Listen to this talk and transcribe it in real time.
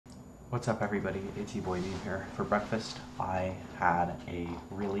What's up, everybody? It's your boy Dean here. For breakfast, I had a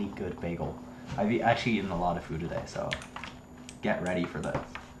really good bagel. I've actually eaten a lot of food today, so get ready for this.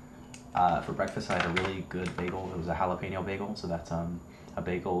 For breakfast, I had a really good bagel. It was a jalapeno bagel, so that's a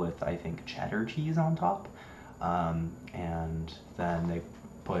bagel with, I think, cheddar cheese on top. And then they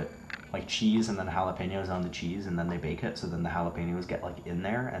put like cheese and then jalapenos on the cheese, and then they bake it, so then the jalapenos get like in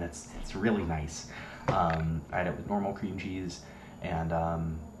there, and it's really nice. I had it with normal cream cheese, and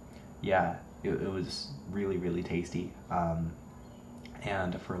yeah, it was really tasty.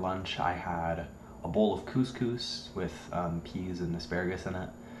 And for lunch, I had a bowl of couscous with peas and asparagus in it,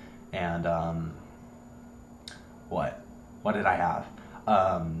 and what did I have?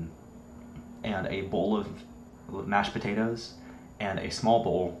 And a bowl of mashed potatoes and a small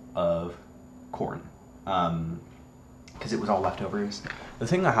bowl of corn, because it was all leftovers. The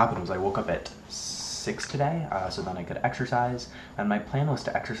thing that happened was I woke up at 6 today, so then I could exercise, and my plan was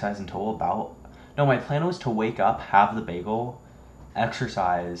to exercise until my plan was to wake up, have the bagel,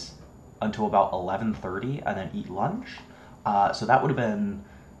 exercise until about 11:30, and then eat lunch. So that would have been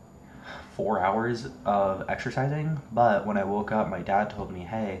 4 hours of exercising. But when I woke up, my dad told me,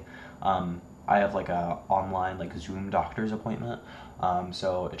 hey, I have like a online like Zoom doctor's appointment.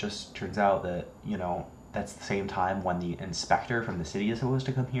 So it just turns out that, that's the same time when the inspector from the city is supposed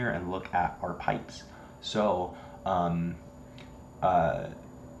to come here and look at our pipes. So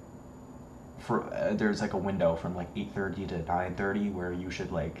there's like a window from like 8:30 to 9:30 where you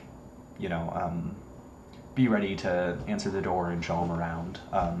should be ready to answer the door and show them around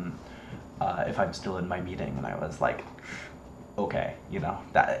if I'm still in my meeting. And I was like, okay,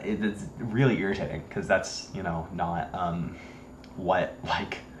 that it's really irritating, because that's not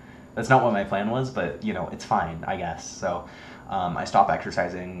that's not what my plan was, but it's fine, I guess. So I stopped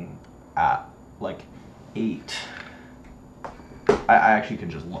exercising at like 8. I actually can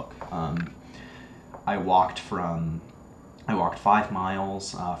just look. I walked 5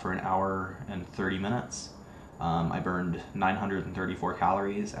 miles for an hour and 30 minutes. I burned 934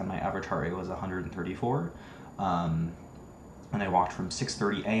 calories, and my average heart rate was 134. And I walked from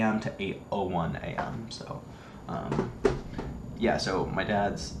 6:30 a.m. to 8:01 a.m. So, yeah, so my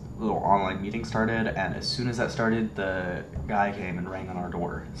dad's little online meeting started, and as soon as that started, the guy came and rang on our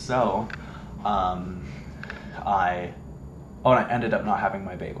door. So, I ended up not having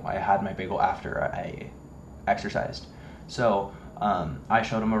my bagel. I had my bagel after I exercised. So, I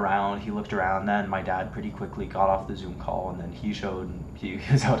showed him around, he looked around, then my dad pretty quickly got off the Zoom call, and then he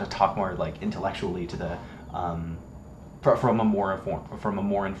was able to talk more like intellectually to the, from a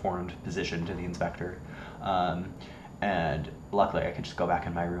more informed position to the inspector. And luckily I could just go back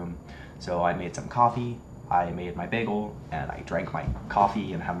in my room. So I made some coffee, I made my bagel, and I drank my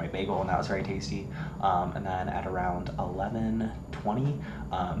coffee and had my bagel, and that was very tasty. And then at around 11:20,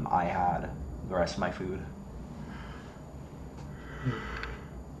 I had the rest of my food.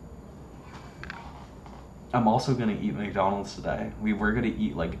 I'm also gonna eat McDonald's today. We were gonna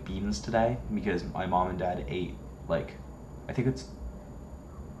eat like beans today because my mom and dad ate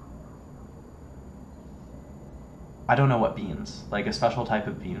I don't know what beans, like a special type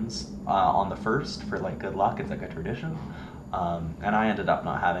of beans on the first for like good luck. It's like a tradition. And I ended up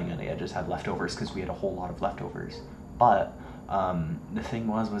not having any. I just had leftovers because we had a whole lot of leftovers. But the thing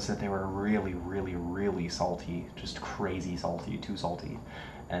was that they were really salty, just crazy salty, too salty.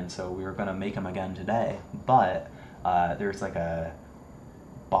 And so we were gonna make them again today, but there's like a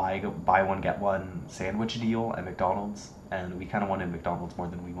buy one get one sandwich deal at McDonald's, and we kind of wanted McDonald's more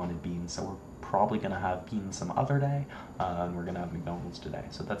than we wanted beans, so we're probably gonna have beans some other day, and we're gonna have McDonald's today.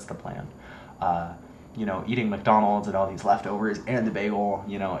 So that's the plan. Eating McDonald's and all these leftovers and the bagel,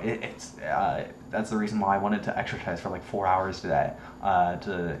 that's the reason why I wanted to exercise for like 4 hours today,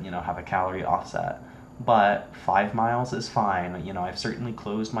 to have a calorie offset. But 5 miles is fine. I've certainly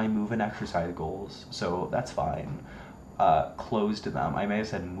closed my move and exercise goals, so that's fine. Closed them. I may have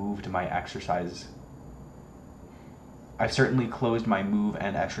said moved my exercise. I've certainly closed my move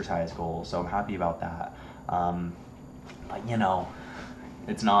and exercise goals, so I'm happy about that. But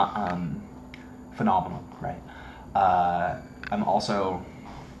it's not phenomenal, right? I'm also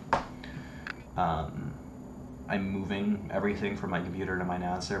I'm moving everything from my computer to my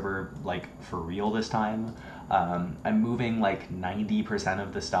NAS server, like for real this time. I'm moving like 90%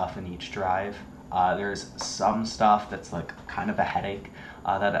 of the stuff in each drive. There's some stuff that's like kind of a headache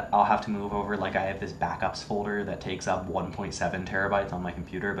that I'll have to move over. Like I have this backups folder that takes up 1.7 terabytes on my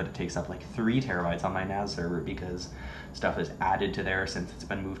computer, but it takes up like 3 terabytes on my NAS server because stuff is added to there since it's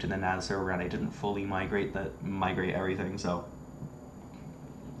been moved to the NAS server, and I didn't fully migrate everything. So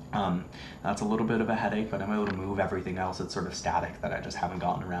That's a little bit of a headache, but I'm able to move everything else that's sort of static that I just haven't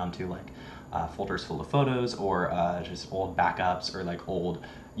gotten around to, like folders full of photos, or just old backups, or like old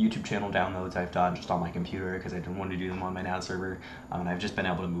YouTube channel downloads I've done just on my computer because I didn't want to do them on my NAS server. And I've just been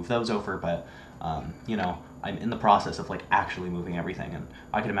able to move those over, but you know, I'm in the process of like actually moving everything, and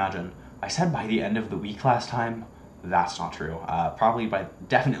I can imagine, I said by the end of the week last time. That's not true.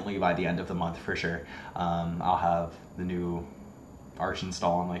 Definitely by the end of the month for sure. I'll have the new Arch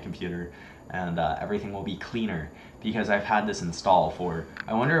install on my computer, and everything will be cleaner because I've had this install for,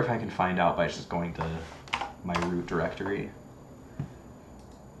 I wonder if I can find out by just going to my root directory.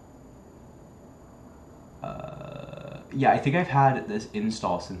 Yeah, I think I've had this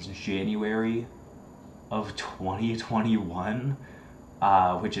install since January of 2021,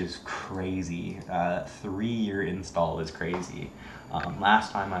 which is crazy. 3-year install is crazy.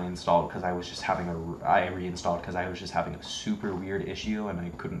 Last time I installed because I was just having I reinstalled because I was just having a super weird issue and I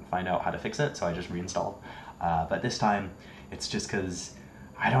couldn't find out how to fix it, so I just reinstalled. But this time, it's just because,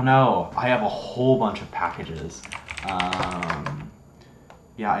 I don't know, I have a whole bunch of packages.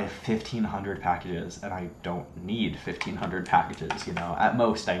 Yeah, I have 1,500 packages, and I don't need 1,500 packages, you know. At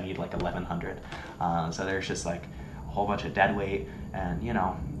most, I need like 1,100. So there's just like a whole bunch of dead weight, and you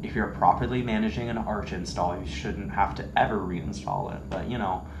know, if you're properly managing an Arch install, you shouldn't have to ever reinstall it. But you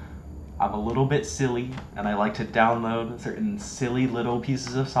know, I'm a little bit silly, and I like to download certain silly little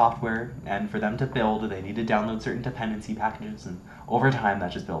pieces of software, and for them to build, they need to download certain dependency packages, and over time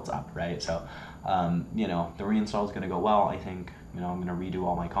that just builds up, right? So, you know, the reinstall is going to go well. I think, you know, I'm going to redo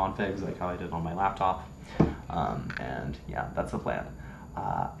all my configs like how I did on my laptop, and yeah, that's the plan.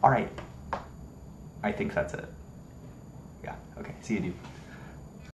 All right, I think that's it. Yeah, okay, see you, dude.